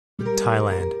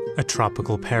Thailand, a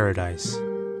tropical paradise.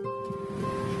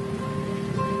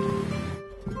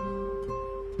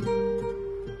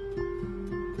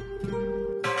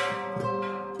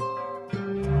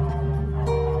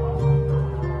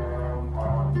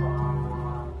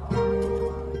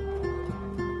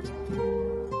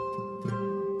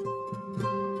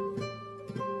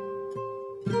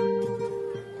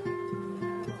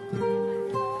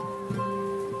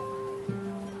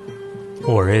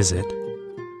 Or is it?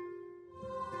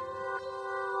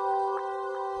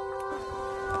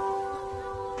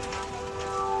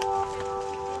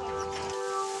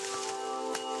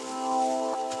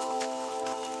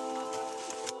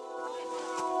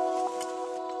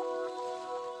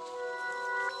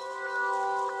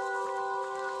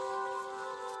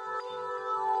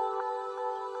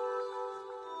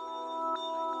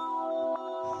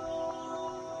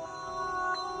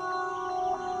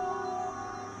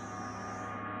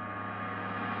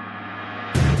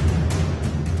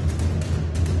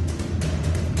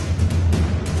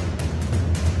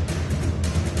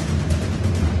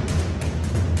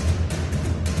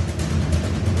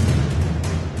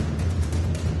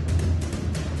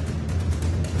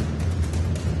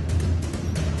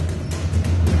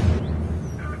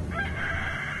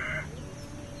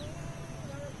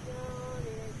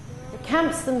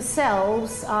 Camps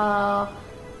themselves are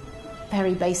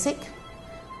very basic.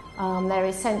 They're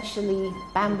essentially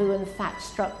bamboo and thatch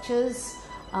structures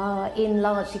in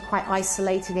largely quite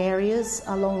isolated areas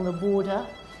along the border.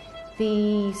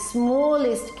 The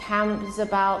smallest camp is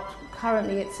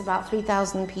currently it's about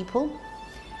 3,000 people.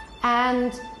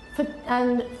 And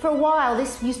for a while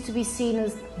this used to be seen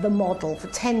as the model. For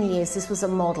 10 years this was a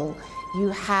model. You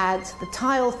had the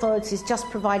Thai authorities just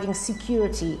providing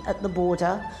security at the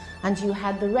border, and you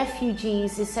had the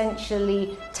refugees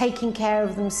essentially taking care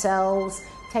of themselves,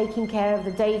 taking care of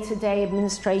the day-to-day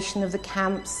administration of the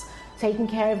camps, taking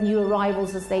care of new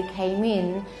arrivals as they came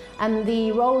in, and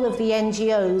the role of the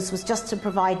NGOs was just to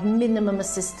provide minimum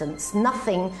assistance,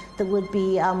 nothing that would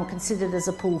be considered as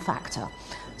a pull factor.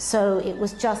 So it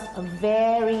was just a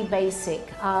very basic,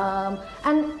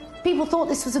 and people thought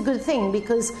this was a good thing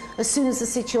because as soon as the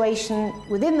situation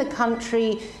within the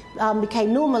country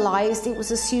became normalised, it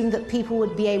was assumed that people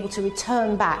would be able to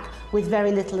return back with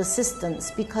very little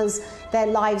assistance because their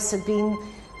lives had been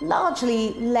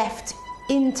largely left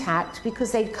intact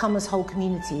because they'd come as whole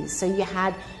communities. So you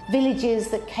had villages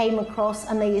that came across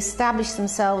and they established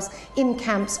themselves in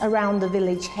camps around the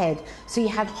village head. So you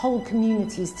had whole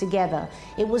communities together.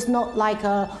 It was not like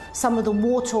some of the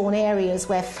war-torn areas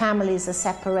where families are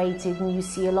separated and you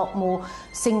see a lot more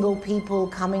single people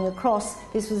coming across.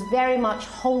 This was very much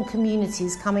whole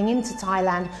communities coming into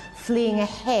Thailand, fleeing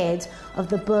ahead of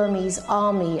the Burmese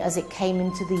army as it came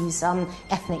into these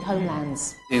ethnic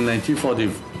homelands. In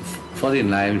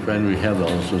 1949, when we had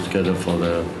also together for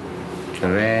the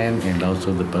Karen and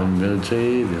also the Burmese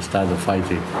military, they started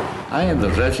fighting. I am the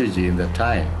refugee in that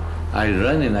time. I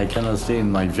run and I cannot stay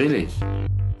in my village.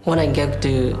 When I get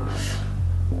to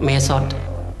Mae Sot,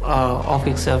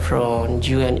 officer from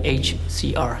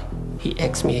UNHCR, he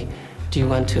asked me, do you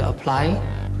want to apply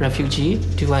refugee?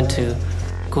 Do you want to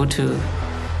go to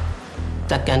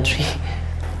that country?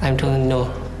 I'm told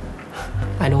no.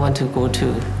 I don't want to go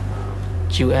to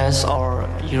US or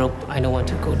Europe. I don't want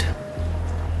to go to.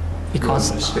 Because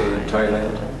you want to stay in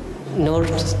Thailand? No,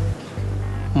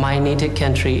 my native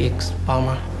country is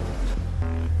Burma.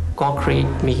 God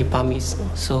created me Burmese,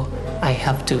 so I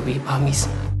have to be Burmese.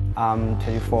 I'm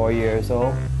 24 years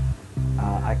old.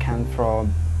 I come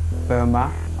from Burma,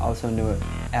 also known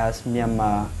as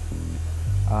Myanmar,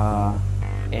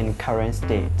 in current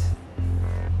state.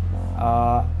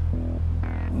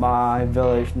 My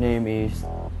village name is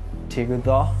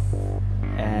Tigudho,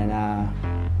 and I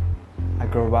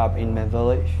grew up in my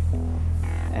village.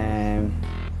 And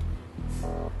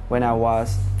when I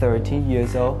was 13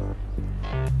 years old,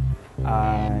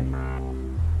 I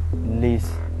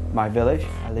left my village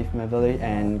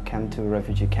and came to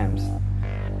refugee camps.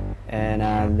 And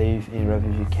I lived in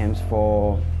refugee camps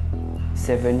for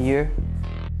 7 years.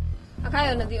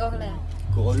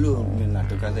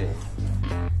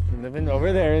 Living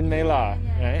over there in Mae Sot,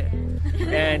 right?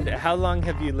 And how long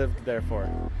have you lived there for?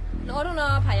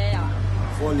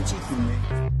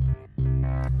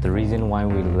 The reason why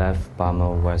we left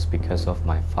Burma was because of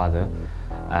my father.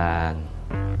 And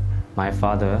my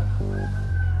father,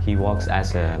 he works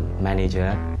as a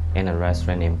manager in a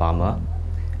restaurant in Burma.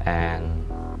 And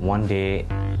one day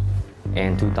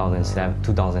in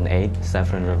 2008,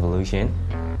 Saffron Revolution,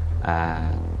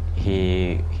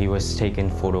 he was taken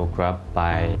photograph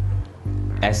by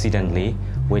accidentally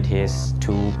with his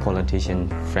two politician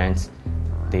friends.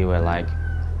 They were like,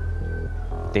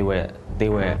 they were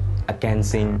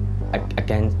against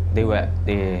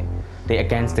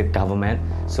the government.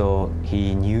 So he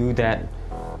knew that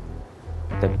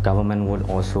the government would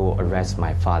also arrest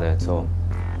my father. So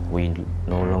we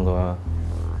no longer.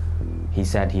 He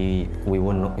said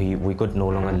we could no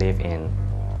longer live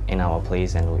in our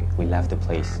place, and we left the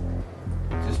place.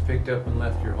 Just picked up and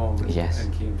left your home Yes. and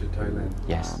came to Thailand.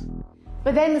 Yes.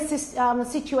 But then the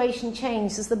situation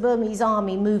changed as the Burmese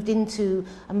army moved into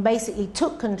and basically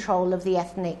took control of the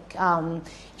ethnic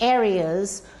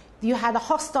areas. You had a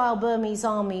hostile Burmese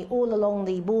army all along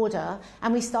the border,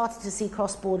 and we started to see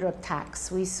cross-border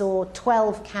attacks. We saw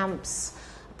 12 camps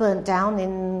burnt down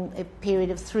in a period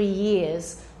of 3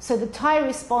 years. So the Thai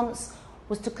response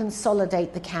was to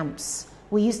consolidate the camps.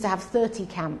 We used to have 30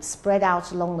 camps spread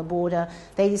out along the border.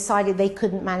 They decided they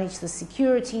couldn't manage the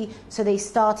security, so they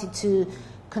started to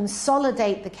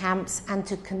consolidate the camps and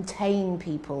to contain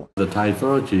people. The Thai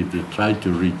authority, they tried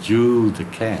to reduce the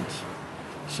camps.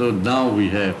 So now we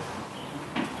have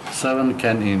 7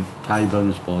 camps in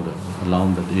Thai-Burmese border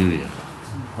along that area.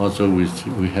 Also we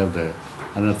have the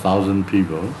 100,000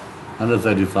 people,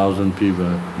 130,000 people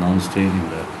non-staying in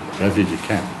the refugee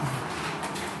camp.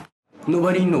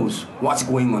 Nobody knows what's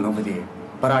going on over there,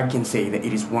 but I can say that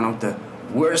it is one of the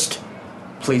worst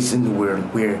places in the world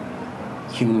where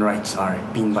human rights are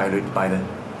being violated by the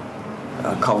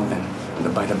government,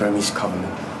 by the Burmese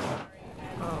government.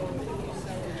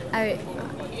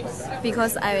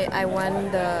 Because I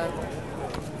want the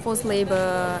forced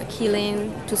labor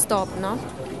killing to stop, no?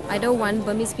 I don't want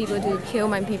Burmese people to kill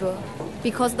my people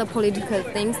because the political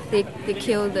things, they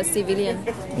kill the civilian.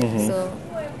 So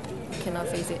I cannot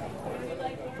face it.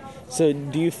 So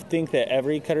do you think that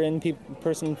every Karen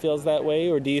person feels that way,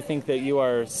 or do you think that you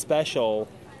are special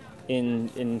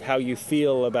in how you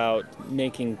feel about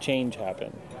making change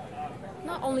happen?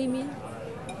 Not only me,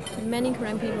 many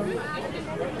Korean people.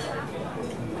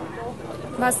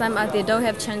 But some they don't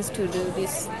have chance to do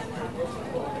this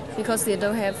because they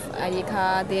don't have ID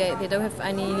card, they don't have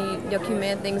any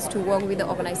document things to work with the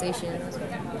organization.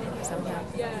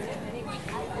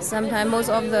 Sometimes most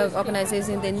of the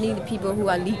organizations, they need people who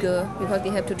are legal because they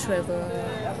have to travel.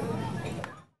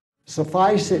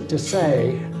 Suffice it to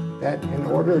say that in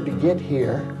order to get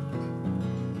here,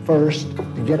 first,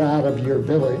 to get out of your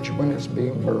village when it's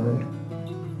being burned,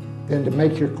 then to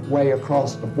make your way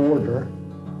across the border,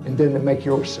 and then to make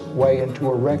your way into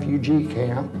a refugee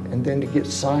camp, and then to get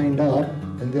signed up,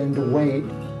 and then to wait,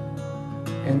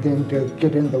 and then to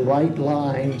get in the right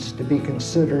lines to be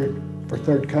considered for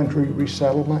third country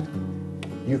resettlement.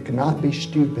 You cannot be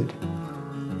stupid.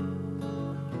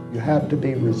 You have to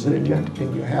be resilient,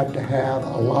 and you have to have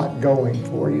a lot going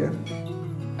for you.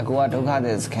 အခုကဒုက္ခသ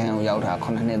ည်စခန်းကိုရောက်တာ9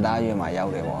နှစ်သားရွယ်မှာရော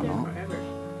က်တယ်ပေါ့နော်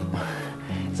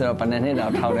ဆိုတော့ဘယ်နှစ်တော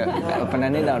င်ထောက်တဲ့ဘ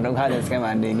ယ်နှစ်တောင်ဒုက္ခသည်စခန်း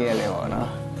မှာနေခဲ့ရလဲပေါ့နော်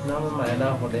နောက်မှလ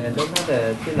ည်းဟိုတဲ့ဒုက္ခသည်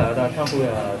ဖြစ်လာတော့ထောက်ဖို့ရ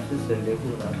84ခု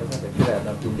နော်ဒုက္ခသည်ဖြစ်လာ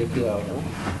တော့ပြည်ပြည့်အောင်နော်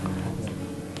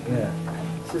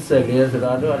84ဆို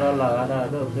တော့တော့လာ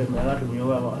တော့ပြင်မှာတော့မျိုး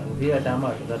ပါပေါ့ဒီအတမ်းမှ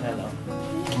ဆိုတော့ထိုင်တော့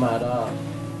မှာတော့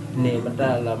နေမတ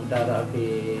လာမတတော့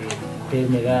ဖေ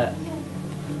မေက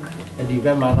ဒီဘ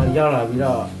က်မှာတော့ရောက်လာပြီး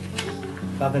တော့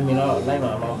ကာဖမီတော့လိုက်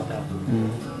မှာမဟုတ်တာ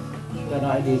ဒါ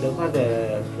တော့ဒီဒုက္ခသည်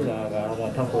ဖြစ်လာက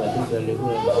တော့ထောက်ဖို့84ခု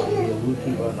တော့ဒီဘူးဖြ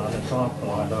စ်တော့တော့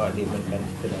တော့ဒီမကန်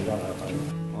ဖြစ်လာတော့ပါ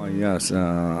Oh yes,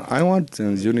 I was a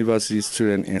university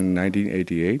student in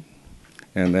 1988,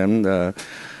 and then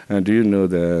do you know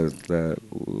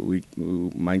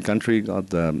my country got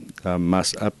the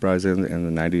mass uprising in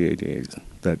 1988,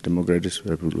 the democratic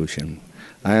revolution.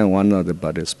 I am one of the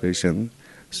participation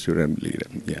student leader,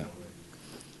 yeah.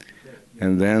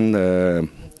 And then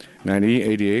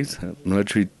 1988,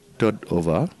 military took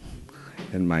over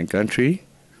in my country.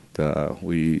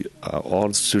 We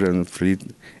all students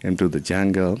fled into the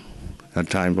jungle at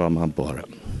time from our border.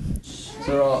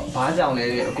 ဆိုတော့ဘာကြောင့်လဲ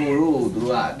အကိုတို့ကိုသူ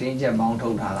တို့ကတင်းကျပ်ပေါင်းထု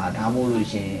တ်ထားတာဒါမှမဟုတ်လို့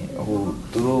ရှင်ဟို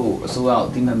သူတို့အစိုးရကို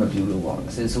အတိမတ်မပြုလို့ပေါ့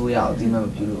အစိုးရကိုအတိမတ်မ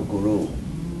ပြုလို့အကိုတို့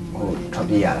ဟိုထွက်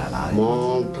ပြေးရတာလားမော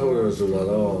င်းထုတ်ရဆိုတာ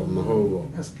တော့မဟုတ်ဘူး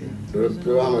သူ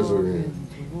ပြောရမှာဆိုရင်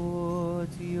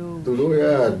သူတို့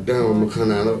ရဲ့ဒဏ်မခံ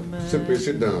နိုင်တော့စစ်ပေးစ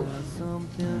စ်တယ်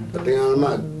အတင်းအမှ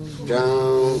တ်ကျန်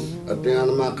အတင်း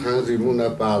အမှတ်ခံစီမှု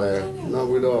နဲ့ပါတယ်နောက်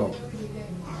ပြီးတော့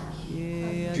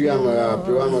ကြည့်ရမှာ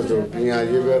ပြောရမှာဆိုပညာ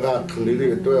ရေးဘက်ကခဏလေးတွေ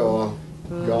တွေ့ရော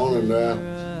ကြောင်းနေတယ်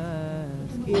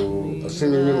ဟိုအစ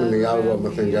င်းမြင့်မနေရဘူးမ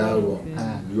သင်ကြဘူး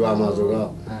ယူရမှာဆိုတော့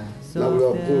နောက်ပြီး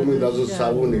တော့ကိုမိသားစုစာ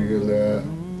ဖို့နေတယ်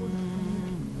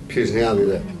ဖြစ်နေရတ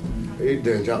ယ်အဲ့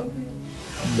ဒီကြောင့်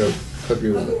တော့ဖတ်ပြ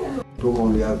တယ် ထိုးကော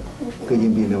င်တွေကကရ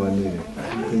င်ပြည်နယ်မှာနေတယ်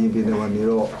ကရင်ပြည်နယ်မှာနေ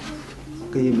တော့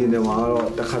ကရင်ပြည်နယ်မှာတော့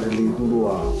တခါတလေသူတို့က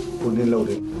ဘုန်းကြီးလောက်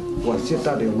တယ်ဟိုစစ်တ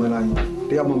ပ်တွေဝင်လာရင်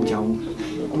တရားမချောင်း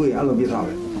သူ့ရဲ့အဲ့လိုပြထား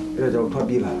ပဲအဲ့ဒါကြောင့်ထွက်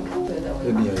ပြေးလာတ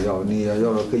ယ်နေရာရောက်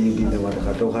တော့ကရင်ပြည်နယ်မှာတ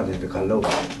ခါဒုက္ခတွေတခါလောက်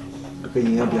ကရ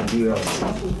င်ကပြန်ပြေးတော့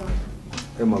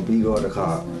အဲ့မှာပြီးတော့တခါ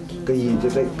ကရင်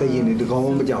တွေတကောင်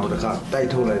မကြောင်တခါတိုက်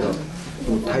ထုတ်လိုက်တော့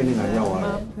ဟိုထိုင်းနိုင်ငံရောက်သွားတ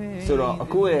ယ်ဆိုတော့အ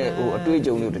ခုရဲ့ဟိုအတွေ့အ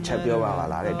ကြုံတွေကိုတစ်ချက်ပြောပါ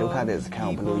လားတဲ့ဒုက္ခတဲ့စခ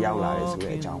န်းကိုဘယ်လိုရောက်လာလဲဆို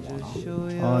တဲ့အကြောင်းပေါ့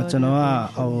နော်ကျွန်တော်က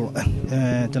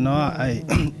ကျွန်တော်က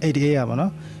88ရပါ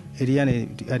နော်80ကနေ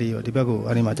ဒီဘက်ကို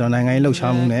အဲ့ဒီမှာကျွန်တော်နိုင်ငံရေးလှုပ်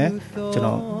ရှားမှုနဲ့ကျွန်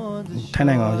တော်ထိုင်း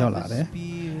နိုင်ငံကိုရောက်လာတယ်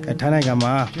ထိုင်းနိုင်ငံ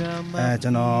မှာကျွ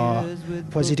န်တော်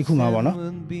ဖွဲ့စည်းတစ်ခုမှာပေါ့နော်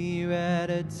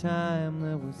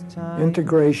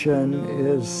Integration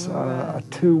is a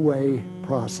two-way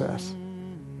process.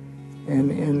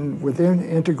 And within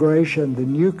integration, the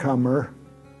newcomer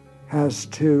has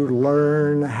to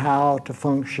learn how to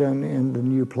function in the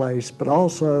new place, but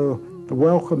also the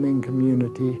welcoming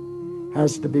community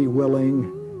has to be willing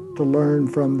to learn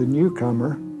from the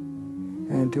newcomer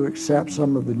and to accept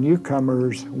some of the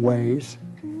newcomer's ways.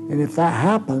 And if that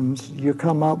happens, you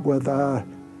come up with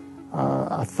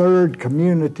a third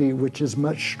community which is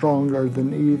much stronger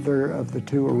than either of the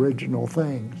two original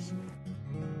things.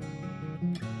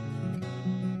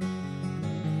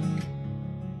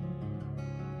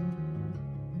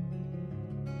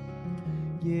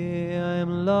 Yeah, I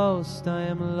am lost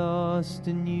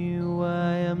in you.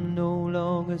 I am no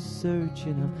longer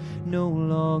searching, I'm no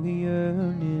longer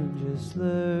yearning, just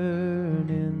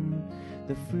learning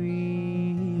the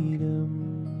freedom